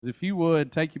If you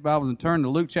would, take your Bibles and turn to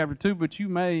Luke chapter 2, but you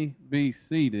may be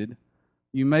seated.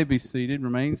 You may be seated,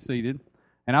 remain seated.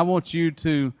 And I want you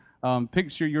to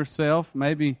picture yourself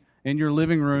maybe in your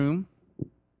living room,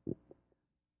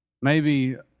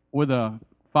 maybe with a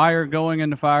fire going in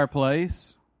the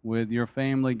fireplace, with your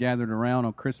family gathered around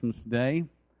on Christmas Day.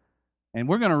 And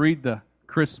we're going to read the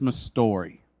Christmas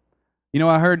story. You know,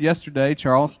 I heard yesterday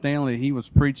Charles Stanley, he was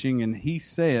preaching, and he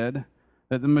said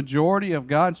that the majority of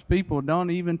God's people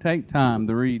don't even take time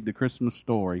to read the Christmas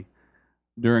story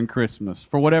during Christmas.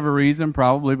 For whatever reason,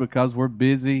 probably because we're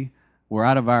busy, we're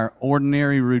out of our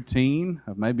ordinary routine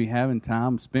of maybe having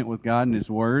time spent with God and His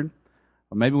Word.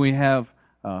 Or maybe we have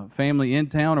family in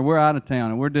town or we're out of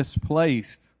town and we're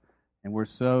displaced and we're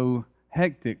so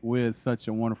hectic with such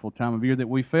a wonderful time of year that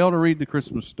we fail to read the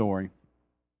Christmas story.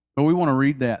 But we want to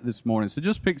read that this morning. So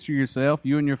just picture yourself,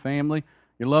 you and your family,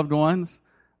 your loved ones,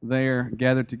 there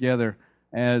gathered together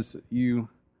as you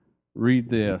read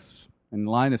this. And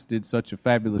Linus did such a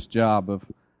fabulous job of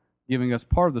giving us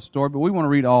part of the story, but we want to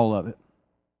read all of it.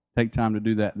 Take time to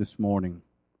do that this morning.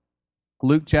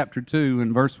 Luke chapter 2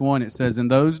 and verse 1, it says, "In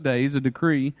those days a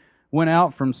decree went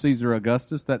out from Caesar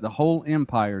Augustus that the whole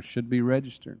empire should be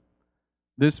registered.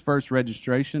 This first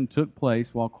registration took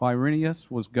place while Quirinius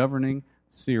was governing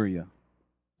Syria.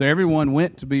 So everyone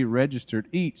went to be registered,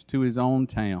 each to his own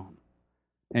town.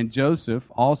 And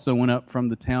Joseph also went up from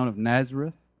the town of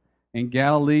Nazareth in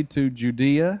Galilee to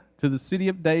Judea, to the city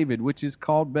of David, which is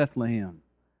called Bethlehem,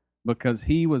 because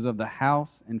he was of the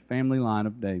house and family line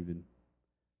of David,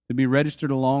 to be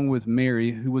registered along with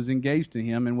Mary, who was engaged to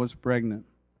him and was pregnant.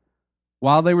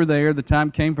 While they were there, the time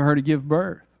came for her to give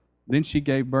birth. Then she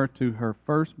gave birth to her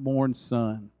firstborn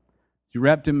son. She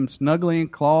wrapped him snugly in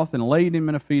cloth and laid him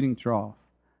in a feeding trough,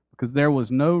 because there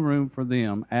was no room for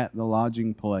them at the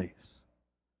lodging place.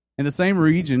 In the same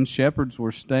region, shepherds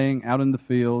were staying out in the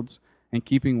fields and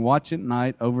keeping watch at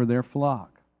night over their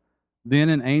flock. Then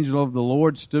an angel of the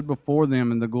Lord stood before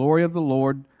them, and the glory of the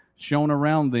Lord shone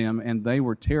around them, and they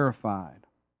were terrified.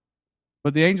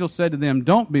 But the angel said to them,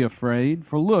 'Don't be afraid,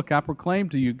 for look, I proclaim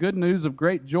to you good news of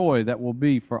great joy that will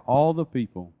be for all the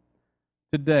people.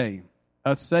 Today,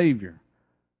 a Savior,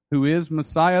 who is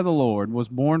Messiah the Lord, was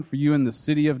born for you in the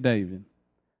city of David.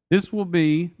 This will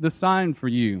be the sign for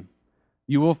you.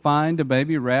 You will find a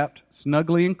baby wrapped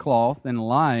snugly in cloth and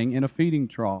lying in a feeding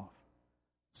trough.'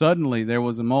 Suddenly there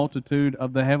was a multitude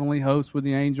of the heavenly host with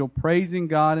the angel, praising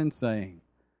God and saying,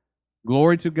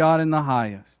 'Glory to God in the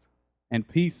highest, and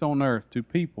peace on earth to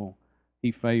people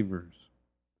He favors.'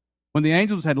 When the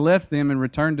angels had left them and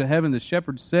returned to heaven, the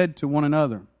shepherds said to one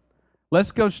another,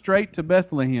 'Let's go straight to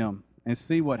Bethlehem and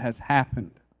see what has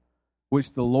happened,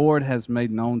 which the Lord has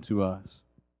made known to us.'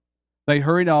 They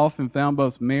hurried off and found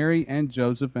both Mary and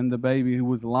Joseph and the baby who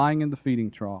was lying in the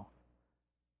feeding trough.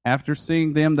 After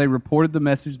seeing them, they reported the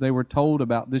message they were told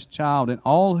about this child, and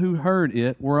all who heard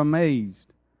it were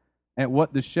amazed at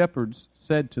what the shepherds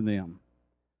said to them.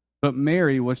 But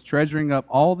Mary was treasuring up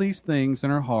all these things in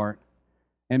her heart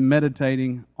and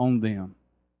meditating on them.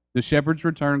 The shepherds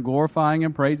returned, glorifying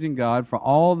and praising God for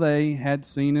all they had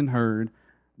seen and heard,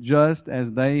 just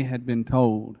as they had been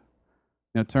told."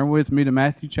 Now turn with me to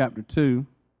Matthew chapter 2.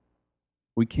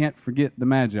 We can't forget the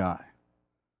Magi.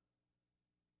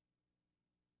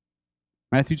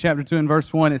 Matthew chapter 2 and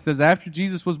verse 1, it says, "After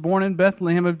Jesus was born in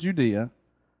Bethlehem of Judea,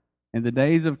 in the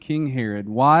days of King Herod,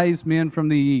 wise men from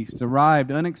the east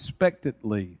arrived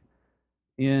unexpectedly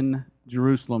in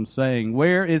Jerusalem, saying,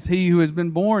 'Where is he who has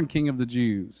been born King of the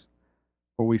Jews?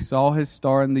 For we saw his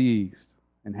star in the east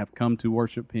and have come to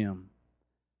worship him.'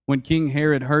 When King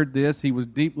Herod heard this, he was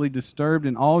deeply disturbed,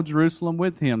 and all Jerusalem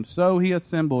with him. So he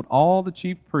assembled all the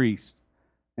chief priests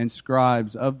and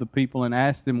scribes of the people and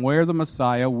asked them where the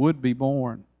Messiah would be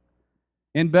born.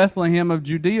 'In Bethlehem of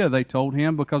Judea,' they told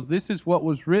him, 'because this is what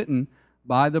was written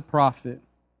by the prophet.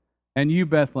 And you,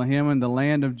 Bethlehem, in the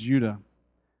land of Judah,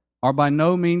 are by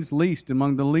no means least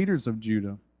among the leaders of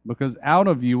Judah, because out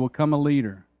of you will come a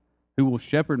leader who will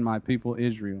shepherd my people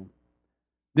Israel.'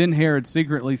 Then Herod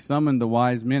secretly summoned the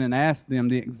wise men and asked them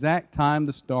the exact time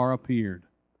the star appeared.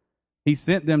 He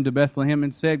sent them to Bethlehem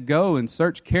and said, 'Go and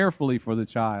search carefully for the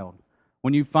child.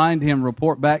 When you find him,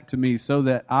 report back to me so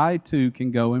that I too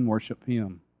can go and worship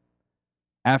him.'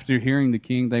 After hearing the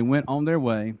king, they went on their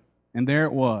way, and there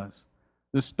it was,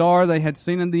 the star they had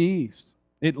seen in the east.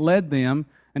 It led them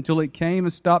until it came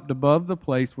and stopped above the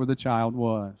place where the child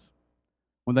was.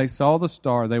 When they saw the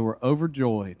star, they were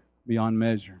overjoyed beyond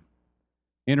measure.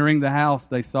 Entering the house,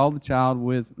 they saw the child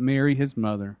with Mary his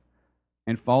mother,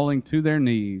 and falling to their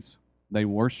knees, they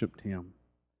worshipped him.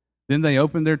 Then they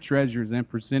opened their treasures and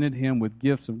presented him with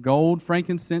gifts of gold,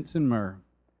 frankincense, and myrrh.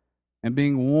 And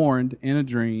being warned in a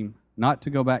dream not to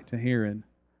go back to Herod,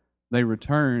 they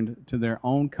returned to their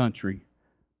own country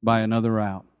by another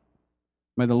route.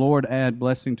 May the Lord add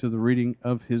blessing to the reading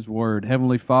of His Word.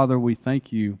 Heavenly Father, we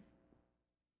thank You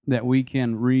that we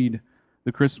can read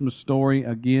the Christmas story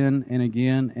again and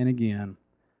again and again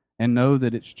and know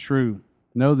that it's true,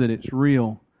 know that it's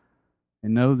real,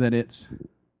 and know that it's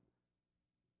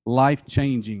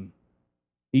life-changing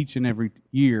each and every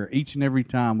year, each and every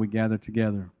time we gather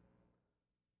together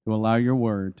to allow Your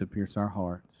Word to pierce our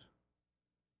hearts.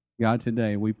 God,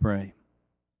 today we pray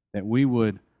that we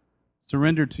would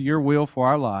surrender to Your will for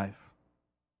our life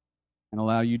and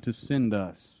allow You to send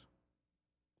us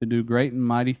to do great and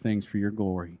mighty things for Your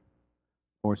glory.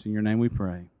 Of course, in Your name we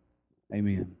pray.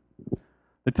 Amen.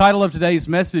 The title of today's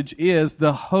message is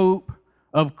The Hope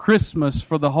of Christmas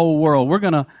for the Whole World. We're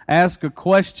going to ask a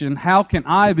question: how can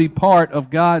I be part of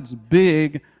God's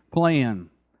big plan?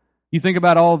 You think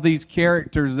about all of these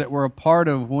characters that were a part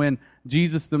of when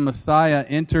Jesus the Messiah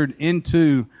entered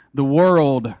into the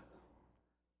world.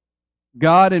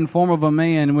 God in form of a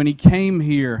man, when He came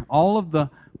here, all of the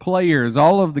players,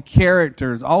 all of the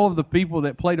characters, all of the people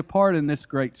that played a part in this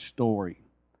great story.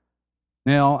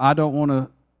 Now, I don't want to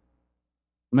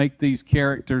make these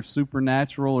characters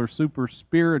supernatural or super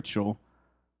spiritual,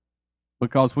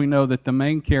 because we know that the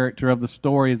main character of the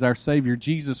story is our Savior,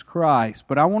 Jesus Christ.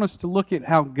 But I want us to look at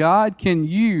how God can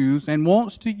use and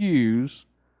wants to use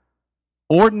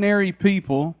ordinary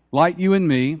people like you and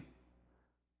me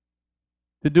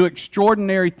to do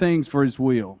extraordinary things for His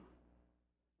will.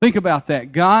 Think about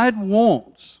that. God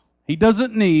wants, He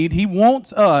doesn't need, He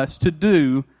wants us to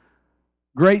do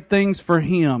great things for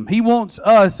Him. He wants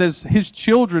us as His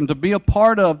children to be a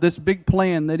part of this big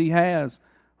plan that He has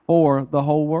for the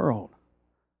whole world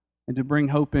and to bring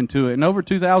hope into it. And over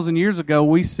 2,000 years ago,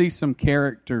 we see some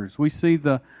characters. We see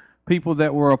the people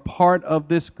that were a part of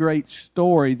this great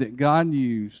story that God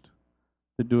used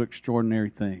to do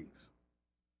extraordinary things.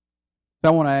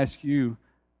 So I want to ask you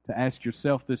to ask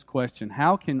yourself this question: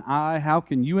 how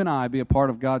can you and I be a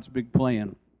part of God's big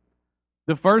plan?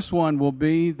 The first one will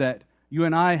be that you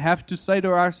and I have to say to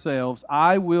ourselves,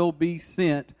 I will be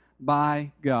sent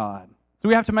by God. So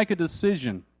we have to make a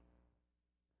decision.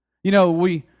 You know,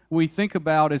 we think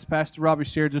about, as Pastor Robbie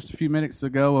shared just a few minutes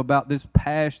ago, about this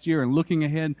past year and looking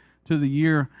ahead to the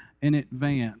year in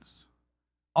advance.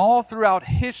 All throughout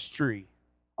history,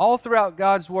 all throughout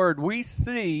God's Word, we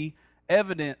see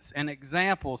evidence and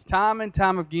examples time and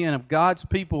time again of God's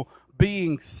people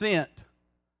being sent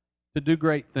to do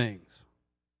great things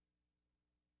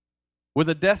with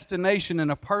a destination and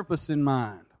a purpose in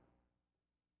mind.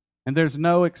 And there's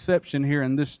no exception here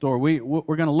in this story.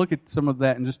 We're going to look at some of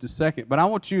that in just a second. But I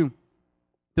want you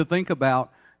to think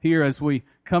about here as we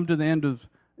come to the end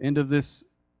of this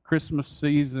Christmas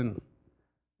season,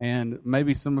 and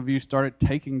maybe some of you started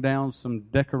taking down some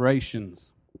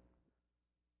decorations.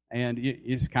 And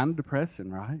it's kind of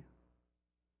depressing, right?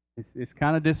 It's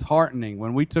kind of disheartening.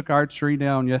 When we took our tree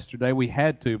down yesterday, we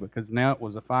had to, because now it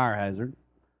was a fire hazard.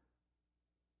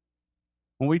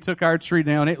 When we took our tree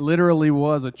down, it literally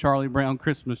was a Charlie Brown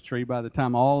Christmas tree by the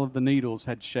time all of the needles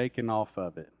had shaken off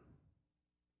of it.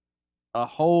 A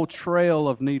whole trail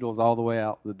of needles all the way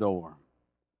out the door.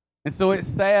 And so it's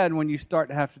sad when you start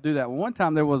to have to do that. Well, one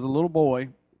time there was a little boy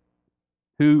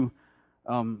who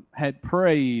had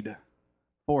prayed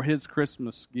for his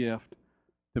Christmas gift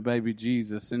to baby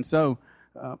Jesus. And so,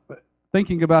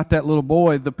 thinking about that little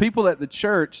boy, the people at the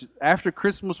church, after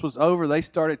Christmas was over, they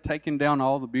started taking down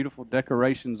all the beautiful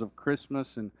decorations of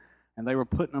Christmas, and they were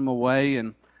putting them away,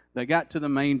 and they got to the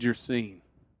manger scene,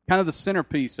 kind of the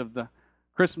centerpiece of the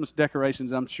Christmas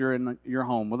decorations, I'm sure, in your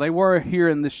home. Well, they were here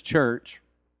in this church,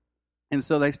 and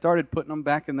so they started putting them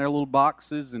back in their little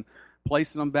boxes and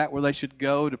placing them back where they should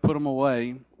go to put them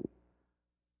away.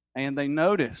 And they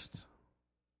noticed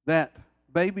that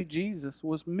baby Jesus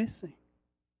was missing.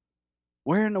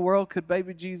 Where in the world could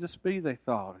baby Jesus be, they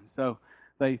thought. And so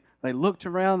they looked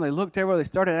around, they looked everywhere, they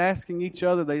started asking each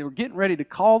other. They were getting ready to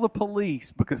call the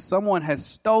police because someone has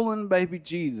stolen baby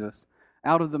Jesus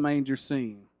out of the manger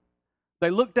scene.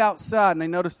 They looked outside and they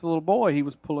noticed the little boy, he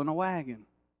was pulling a wagon.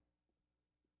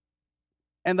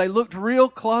 And they looked real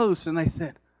close and they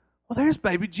said, well, there's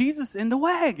baby Jesus in the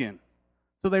wagon.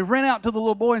 So they ran out to the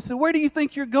little boy and said, where do you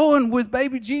think you're going with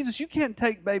baby Jesus? You can't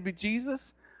take baby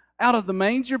Jesus out of the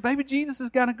manger. Baby Jesus has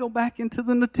got to go back into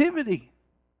the nativity.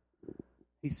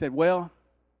 He said, well,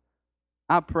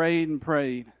 I prayed and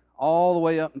prayed all the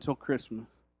way up until Christmas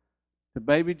to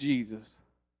baby Jesus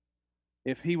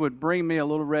if he would bring me a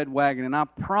little red wagon. And I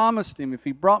promised him if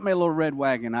he brought me a little red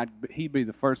wagon, he'd be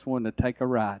the first one to take a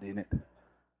ride in it.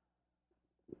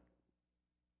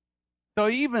 So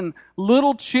even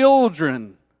little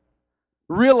children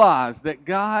realize that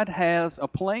God has a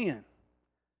plan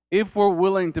if we're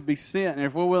willing to be sent and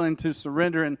if we're willing to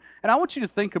surrender. And I want you to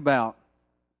think about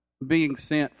being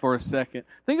sent for a second.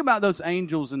 Think about those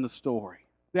angels in the story.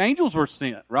 The angels were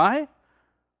sent, right?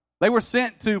 They were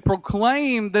sent to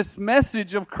proclaim this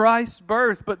message of Christ's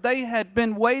birth, but they had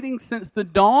been waiting since the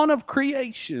dawn of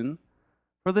creation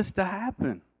for this to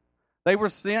happen. They were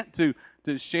sent to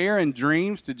share in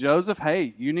dreams to Joseph,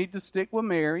 hey, you need to stick with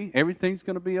Mary. Everything's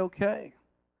going to be okay.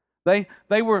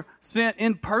 They were sent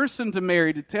in person to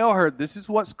Mary to tell her this is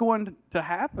what's going to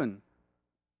happen.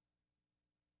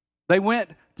 They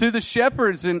went to the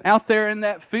shepherds and out there in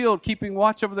that field keeping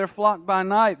watch over their flock by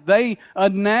night. They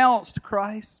announced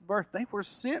Christ's birth. They were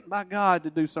sent by God to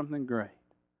do something great.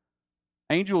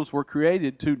 Angels were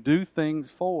created to do things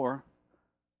for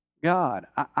God.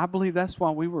 I believe that's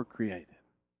why we were created.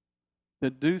 To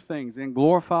do things and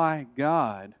glorify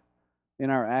God in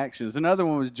our actions. Another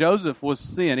one was Joseph was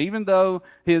sent. Even though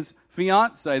his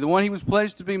fiancée, the one he was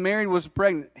pledged to be married, was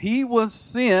pregnant, he was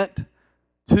sent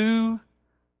to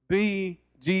be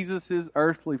Jesus'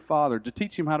 earthly father, to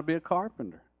teach him how to be a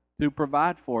carpenter, to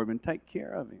provide for him and take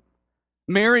care of him.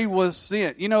 Mary was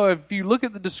sent. You know, if you look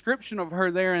at the description of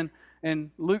her there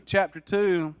in Luke chapter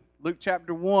 2, Luke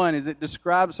chapter 1, as it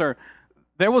describes her,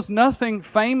 there was nothing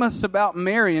famous about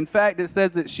Mary. In fact, it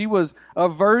says that she was a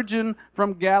virgin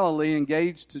from Galilee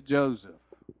engaged to Joseph.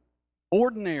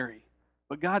 Ordinary.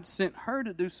 But God sent her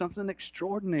to do something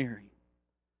extraordinary.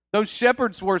 Those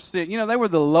shepherds were sent. You know, they were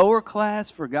the lower class,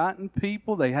 forgotten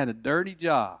people. They had a dirty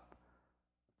job,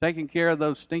 taking care of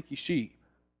those stinky sheep.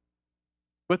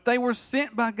 But they were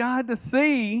sent by God to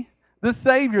see the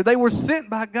Savior. They were sent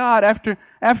by God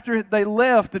after they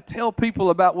left to tell people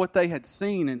about what they had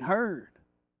seen and heard.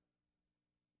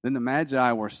 Then the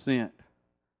Magi were sent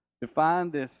to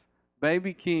find this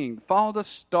baby king, follow the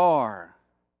star.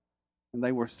 And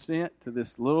they were sent to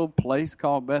this little place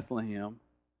called Bethlehem.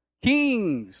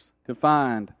 Kings to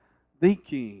find the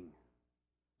King.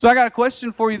 So I got a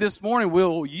question for you this morning.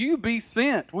 Will you be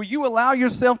sent? Will you allow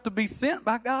yourself to be sent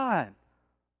by God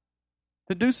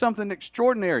to do something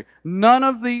extraordinary? None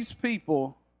of these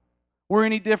people were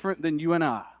any different than you and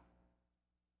I.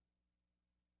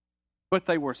 But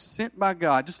they were sent by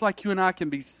God, just like you and I can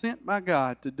be sent by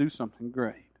God to do something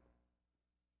great.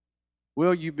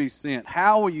 Will you be sent?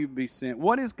 How will you be sent?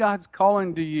 What is God's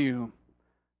calling to you?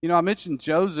 You know, I mentioned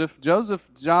Joseph.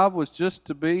 Joseph's job was just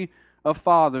to be a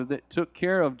father that took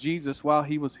care of Jesus while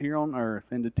he was here on earth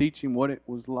and to teach him what it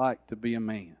was like to be a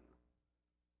man.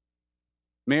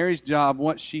 Mary's job,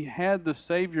 once she had the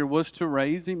Savior, was to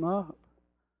raise him up,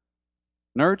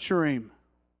 nurture him.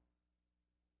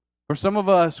 For some of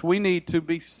us, we need to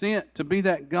be sent to be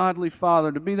that godly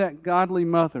father, to be that godly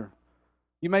mother.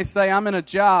 You may say, I'm in a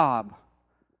job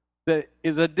that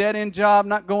is a dead-end job,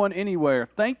 not going anywhere.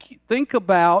 Think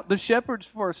about the shepherds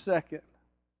for a second.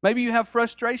 Maybe you have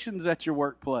frustrations at your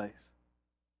workplace.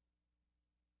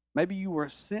 Maybe you were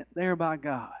sent there by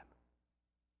God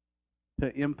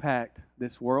to impact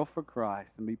this world for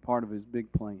Christ and be part of His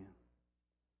big plan.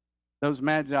 Those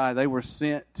Magi, they were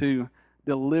sent to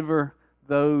deliver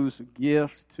those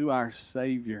gifts to our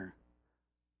Savior.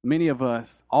 Many of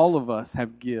us, all of us,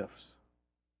 have gifts.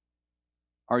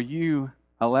 Are you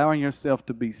allowing yourself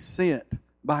to be sent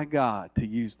by God to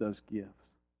use those gifts?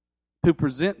 To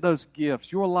present those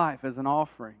gifts, your life as an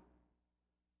offering.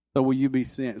 So will you be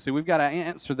sent? See, we've got to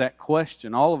answer that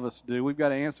question. All of us do. We've got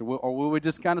to answer. Or will we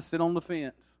just kind of sit on the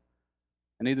fence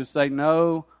and either say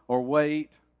no or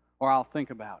wait or I'll think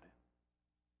about it?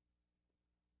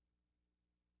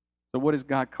 So what is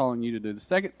God calling you to do? The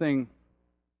second thing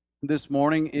this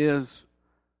morning is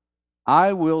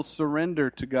I will surrender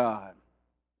to God.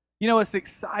 You know, it's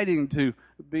exciting to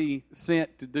be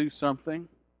sent to do something.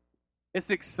 It's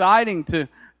exciting to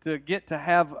get to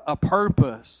have a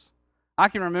purpose. I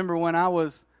can remember when I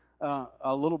was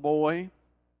a little boy,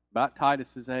 about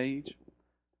Titus's age,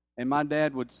 and my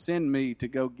dad would send me to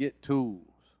go get tools.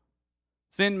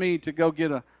 Send me to go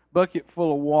get a bucket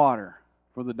full of water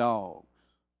for the dogs.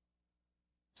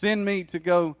 Send me to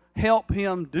go help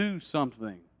him do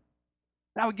something.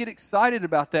 And I would get excited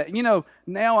about that. You know,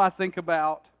 now I think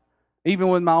about, even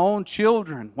with my own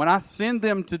children, when I send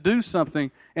them to do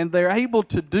something and they're able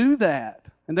to do that,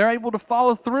 and they're able to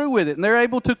follow through with it, and they're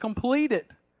able to complete it,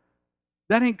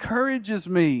 that encourages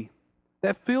me.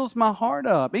 That fills my heart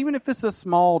up, even if it's a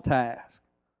small task.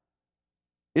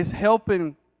 It's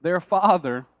helping their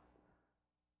father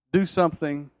do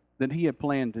something that he had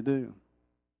planned to do.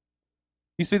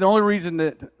 You see, the only reason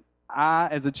that I,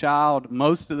 as a child,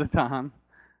 most of the time,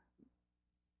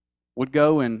 would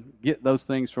go and get those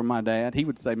things from my dad, he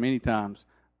would say many times,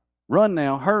 "Run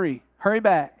now, hurry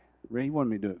back." He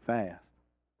wanted me to do it fast.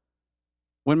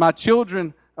 When my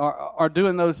children are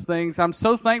doing those things, I'm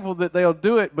so thankful that they'll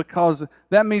do it, because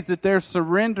that means that they're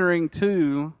surrendering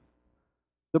to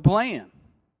the plan.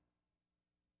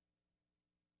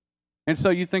 And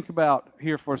so you think about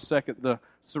here for a second the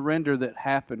surrender that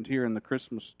happened here in the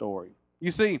Christmas story. You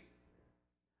see,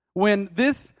 when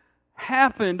this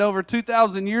happened over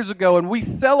 2,000 years ago and we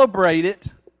celebrate it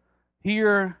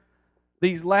here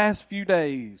these last few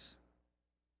days,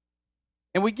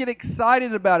 and we get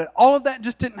excited about it, all of that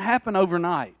just didn't happen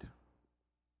overnight.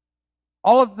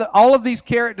 All of these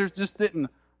characters just didn't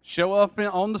show up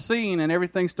on the scene and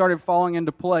everything started falling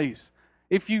into place.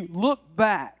 If you look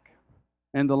back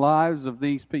in the lives of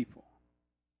these people,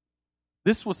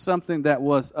 this was something that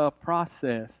was a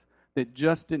process that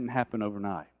just didn't happen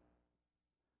overnight.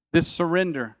 This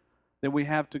surrender that we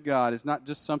have to God is not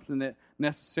just something that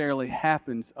necessarily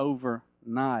happens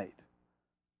overnight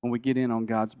when we get in on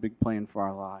God's big plan for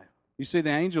our life. You see, the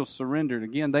angels surrendered.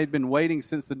 Again, they'd been waiting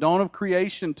since the dawn of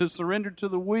creation to surrender to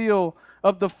the will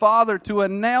of the Father to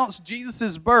announce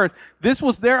Jesus' birth. This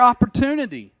was their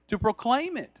opportunity to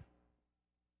proclaim it.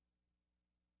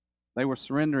 They were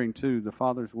surrendering to the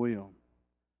Father's will.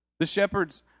 The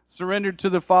shepherds surrendered to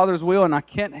the Father's will, and I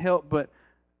can't help but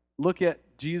look at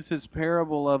Jesus'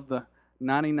 parable of the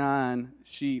 99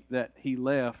 sheep that he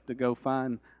left to go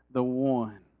find the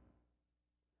one.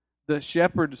 The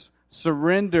shepherds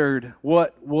surrendered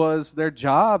what was their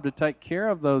job to take care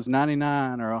of those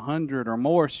 99 or 100 or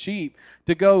more sheep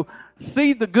to go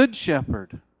see the good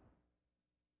shepherd.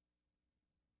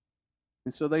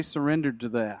 And so they surrendered to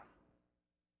that.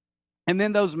 And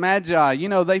then those magi,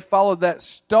 they followed that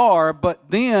star, but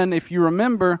then, if you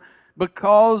remember,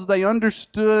 because they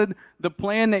understood the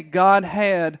plan that God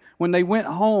had, when they went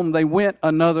home, they went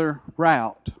another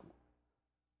route.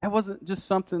 That wasn't just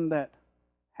something that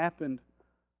happened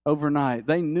overnight.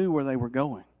 They knew where they were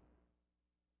going.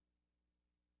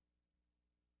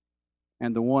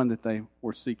 And the one that they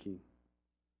were seeking.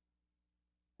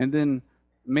 And then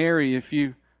Mary, if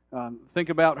you think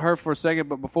about her for a second,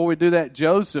 but before we do that,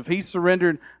 Joseph, he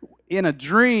surrendered in a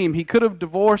dream. He could have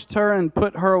divorced her and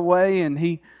put her away,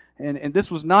 and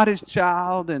this was not his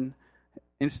child, and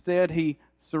instead he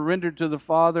surrendered to the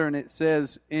Father, and it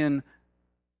says in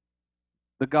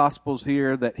the Gospels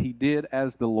here that he did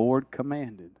as the Lord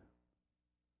commanded.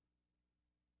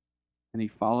 And he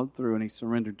followed through and he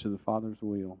surrendered to the Father's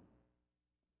will.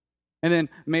 And then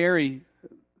Mary,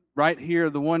 right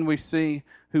here, the one we see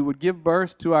who would give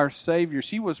birth to our Savior,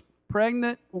 she was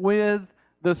pregnant with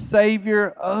the Savior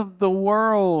of the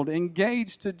world,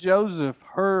 engaged to Joseph.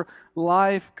 Her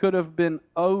life could have been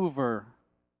over,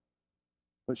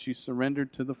 but she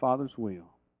surrendered to the Father's will.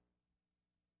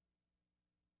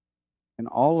 And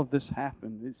all of this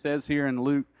happened. It says here in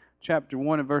Luke chapter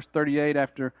 1 and verse 38,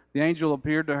 after the angel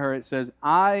appeared to her, it says,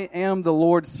 "I am the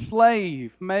Lord's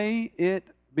slave. May it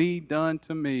be done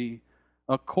to me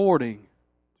according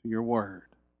to your word."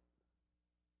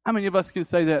 How many of us can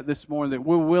say that this morning, that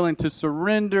we're willing to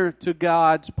surrender to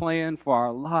God's plan for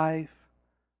our life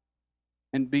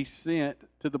and be sent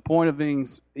to the point of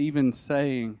even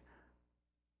saying,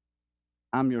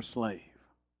 "I'm your slave.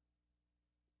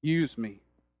 Use me.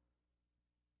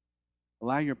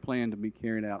 Allow your plan to be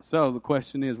carried out." So the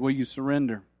question is, will you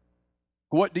surrender?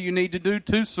 What do you need to do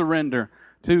to surrender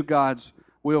to God's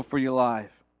will for your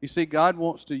life? You see, God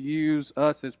wants to use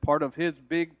us as part of His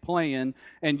big plan,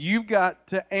 and you've got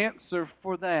to answer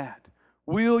for that.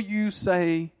 Will you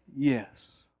say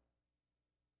yes?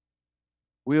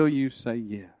 Will you say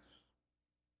yes?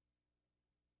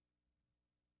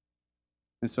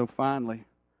 And so finally,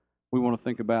 we want to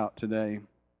think about today,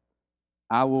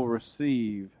 I will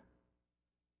receive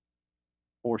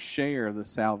or share the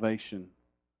salvation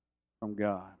from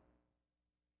God.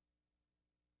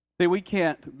 See, we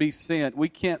can't be sent, we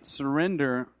can't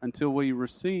surrender until we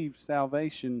receive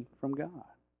salvation from God.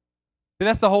 See,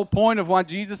 that's the whole point of why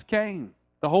Jesus came.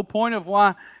 The whole point of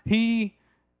why He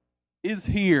is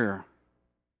here.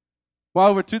 Why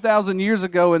over 2,000 years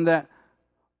ago in that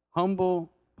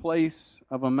humble place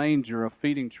of a manger, a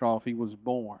feeding trough, He was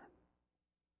born.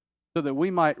 So that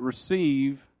we might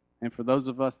receive, and for those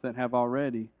of us that have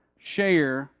already,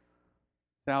 share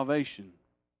salvation.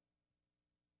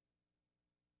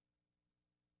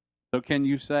 So can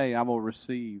you say, I will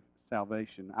receive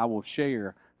salvation? I will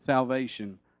share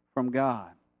salvation from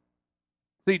God.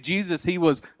 See, Jesus, He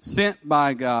was sent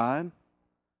by God.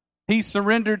 He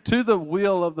surrendered to the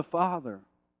will of the Father.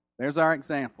 There's our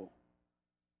example.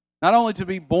 Not only to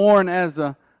be born as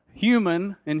a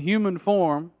human in human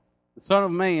form, the the Son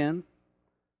of Man,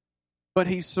 but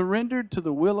he surrendered to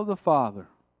the will of the Father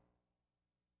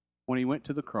when he went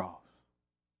to the cross.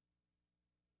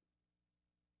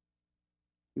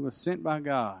 He was sent by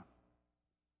God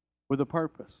with a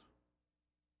purpose.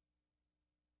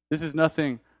 This is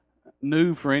nothing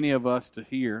new for any of us to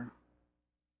hear.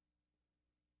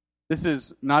 This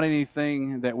is not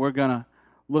anything that we're going to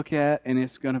look at and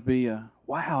it's going to be a,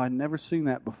 wow, I'd never seen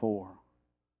that before.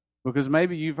 Because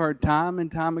maybe you've heard time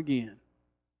and time again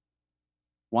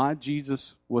why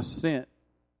Jesus was sent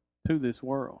to this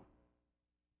world.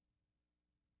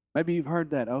 Maybe you've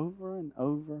heard that over and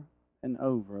over and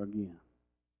over again.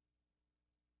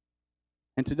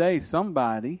 And today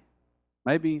somebody,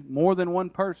 maybe more than one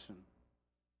person,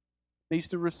 needs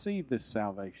to receive this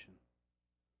salvation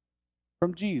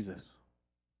from Jesus.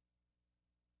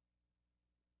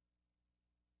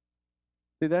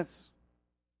 See, that's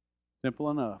simple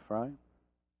enough, right?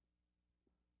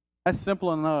 That's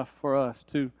simple enough for us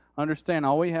to understand.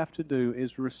 All we have to do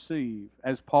is receive.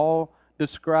 As Paul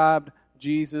described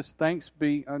Jesus, thanks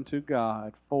be unto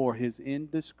God for his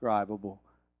indescribable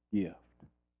gift.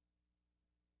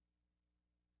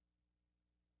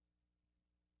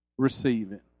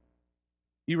 Receive it.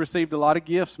 You received a lot of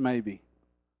gifts maybe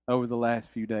over the last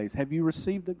few days. Have you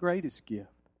received the greatest gift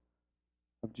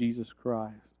of Jesus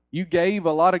Christ? You gave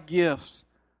a lot of gifts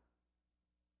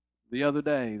the other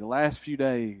day, the last few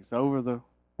days, over the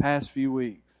past few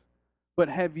weeks. But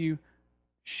have you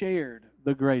shared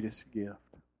the greatest gift?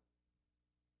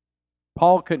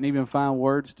 Paul couldn't even find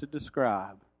words to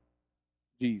describe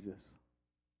Jesus.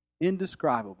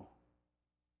 Indescribable.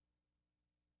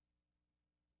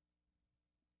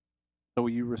 So will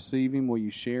you receive Him? Will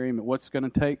you share Him? And what's going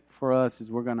to take for us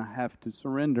is we're going to have to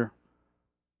surrender.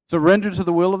 Surrender to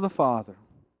the will of the Father,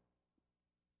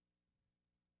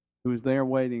 who is there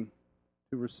waiting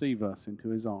to receive us into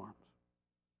His arms.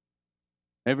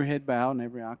 Every head bowed and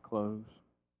every eye closed.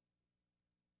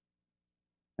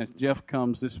 As Jeff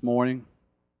comes this morning,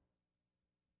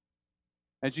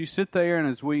 as you sit there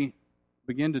and as we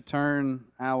begin to turn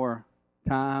our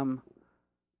time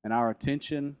and our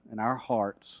attention and our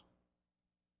hearts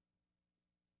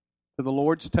to the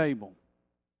Lord's table,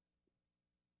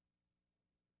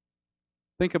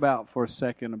 think about for a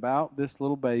second about this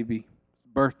little baby's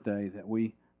birthday that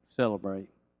we celebrate.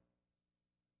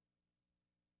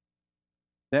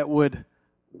 That would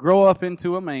grow up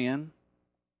into a man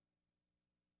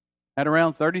at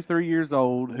around 33 years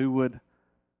old who would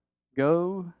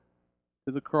go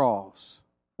to the cross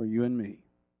for you and me.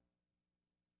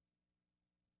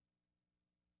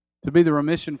 To be the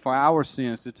remission for our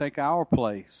sins, to take our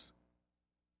place,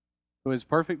 so His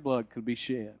perfect blood could be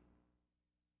shed.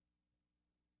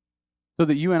 So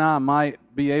that you and I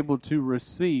might be able to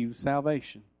receive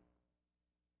salvation.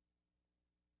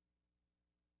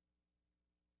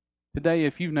 Today,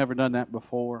 if you've never done that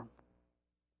before,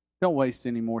 don't waste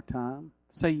any more time.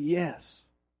 Say yes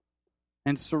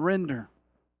and surrender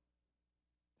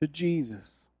to Jesus.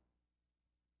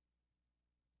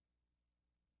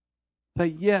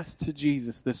 Say yes to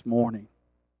Jesus this morning.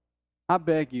 I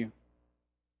beg you,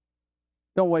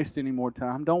 don't waste any more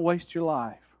time. Don't waste your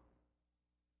life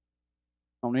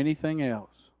on anything else.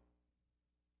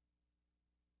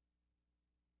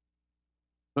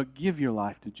 But give your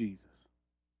life to Jesus.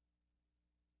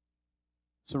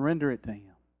 Surrender it to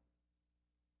Him.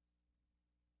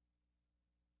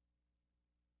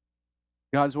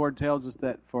 God's Word tells us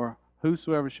that for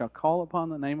whosoever shall call upon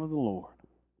the name of the Lord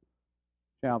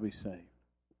shall be saved.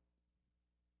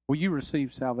 Will you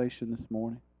receive salvation this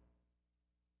morning?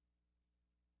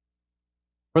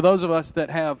 For those of us that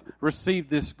have received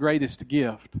this greatest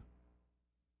gift,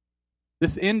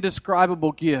 this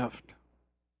indescribable gift,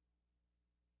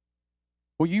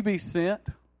 will you be sent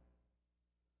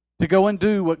to go and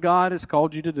do what God has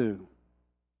called you to do?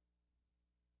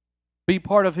 Be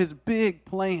part of His big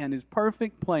plan, His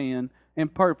perfect plan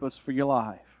and purpose for your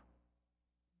life.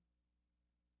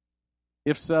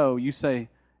 If so, you say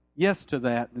yes to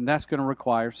that, then that's going to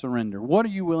require surrender. What are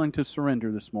you willing to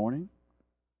surrender this morning?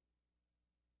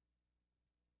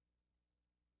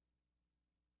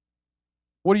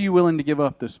 What are you willing to give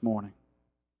up this morning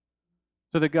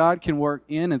so that God can work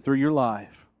in and through your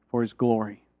life for His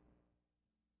glory?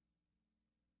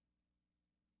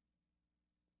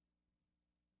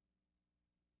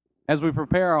 As we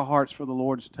prepare our hearts for the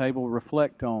Lord's table,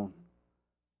 reflect on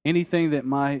anything that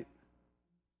might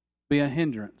be a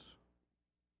hindrance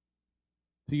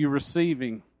to you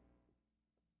receiving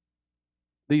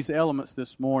these elements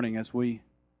this morning as we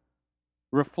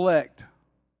reflect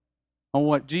on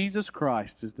what Jesus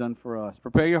Christ has done for us.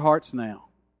 Prepare your hearts now.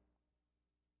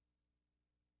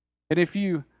 And if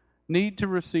you need to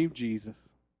receive Jesus,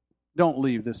 don't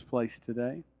leave this place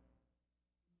today.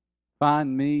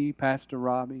 Find me, Pastor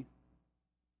Robbie,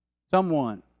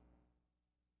 someone,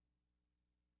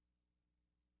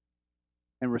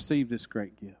 and receive this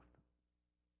great gift.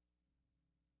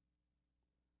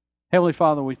 Heavenly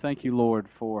Father, we thank you, Lord,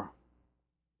 for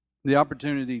the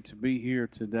opportunity to be here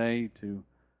today to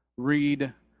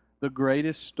read the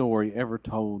greatest story ever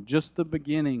told, just the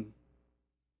beginning.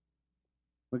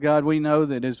 But God, we know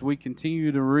that as we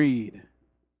continue to read,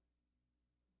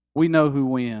 we know who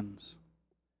wins.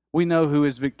 We know who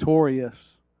is victorious.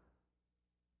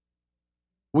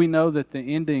 We know that the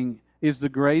ending is the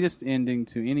greatest ending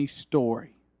to any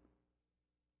story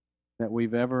that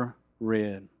we've ever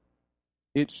read.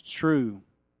 It's true.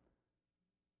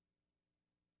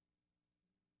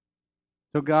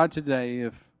 So God, today,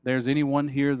 if there's anyone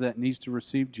here that needs to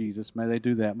receive Jesus, may they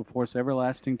do that before it's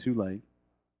everlasting too late.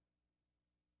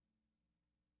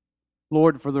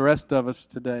 Lord, for the rest of us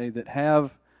today that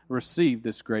have received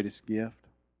this greatest gift,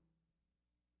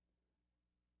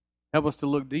 help us to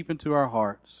look deep into our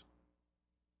hearts,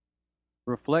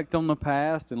 reflect on the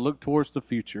past, and look towards the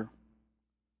future,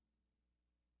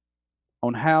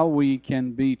 on how we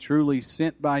can be truly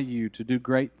sent by you to do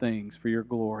great things for your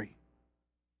glory.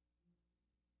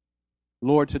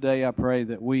 Lord, today I pray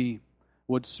that we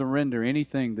would surrender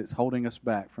anything that's holding us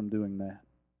back from doing that.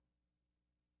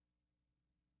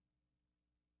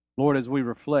 Lord, as we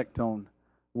reflect on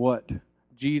what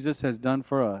Jesus has done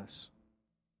for us,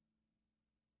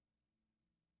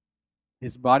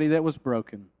 His body that was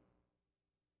broken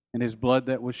and His blood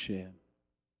that was shed,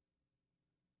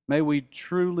 may we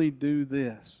truly do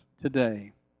this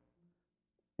today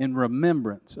in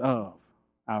remembrance of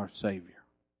our Savior.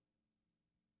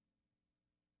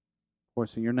 Of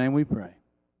course, in your name we pray.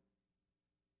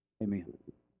 Amen.